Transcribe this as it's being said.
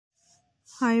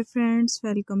Hi friends,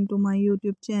 welcome to my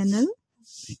YouTube channel.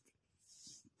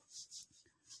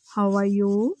 How are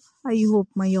you? I hope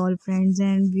my all friends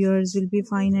and viewers will be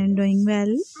fine and doing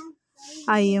well.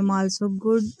 I am also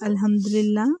good,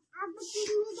 Alhamdulillah.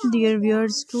 Dear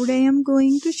viewers, today I am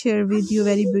going to share with you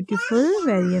very beautiful,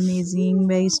 very amazing,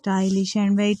 very stylish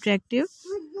and very attractive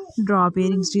drop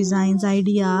earrings designs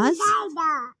ideas.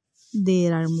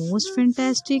 There are most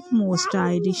fantastic, most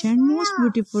stylish and most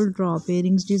beautiful drop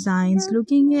earrings designs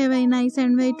looking very nice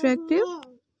and very attractive.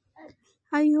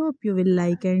 I hope you will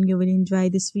like and you will enjoy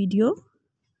this video.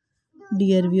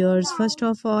 Dear viewers, first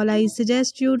of all, I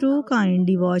suggest you to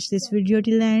kindly watch this video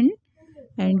till end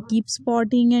and keep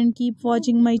spotting and keep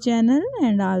watching my channel,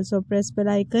 and also press bell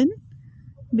icon,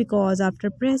 because after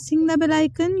pressing the bell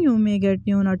icon you may get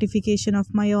new notification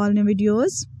of my all new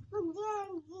videos.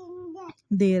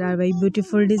 There are very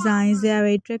beautiful designs, there are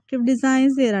very attractive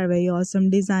designs, there are very awesome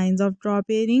designs of drop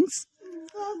earrings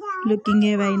looking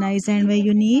very nice and very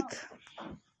unique.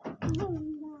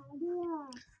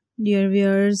 Dear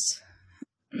viewers,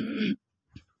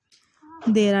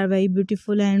 there are very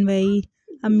beautiful and very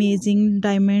amazing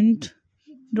diamond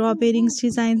drop earrings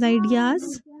designs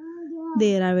ideas.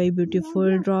 There are very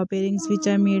beautiful drop earrings which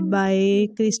are made by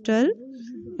crystal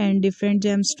and different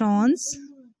gemstones.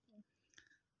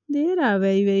 There are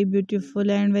very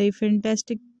beautiful and very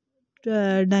fantastic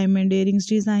diamond earrings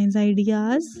designs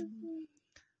ideas.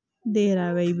 There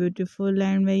are very beautiful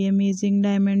and very amazing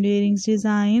diamond earrings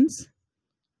designs.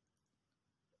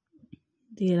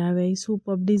 There are very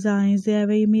superb designs. There are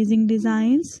very amazing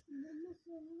designs.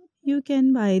 You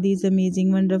can buy these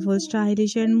amazing, wonderful,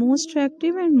 stylish and most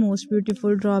attractive and most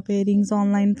beautiful drop earrings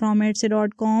online from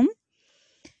etsy.com,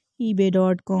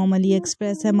 ebay.com,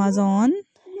 AliExpress, Amazon.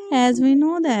 As we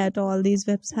know that all these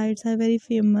websites are very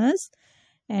famous,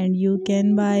 and you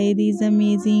can buy these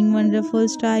amazing, wonderful,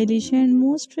 stylish and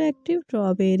most attractive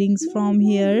drop earrings from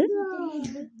here.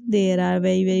 There are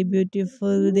very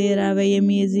beautiful, there are very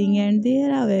amazing, and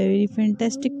there are very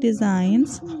fantastic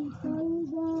designs.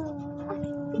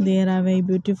 There are very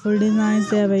beautiful designs,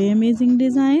 there are very amazing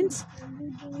designs.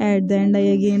 At the end, I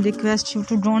again request you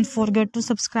to don't forget to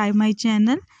subscribe my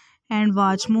channel and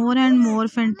watch more and more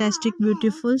fantastic,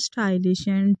 beautiful, stylish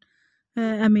and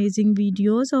amazing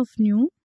videos of new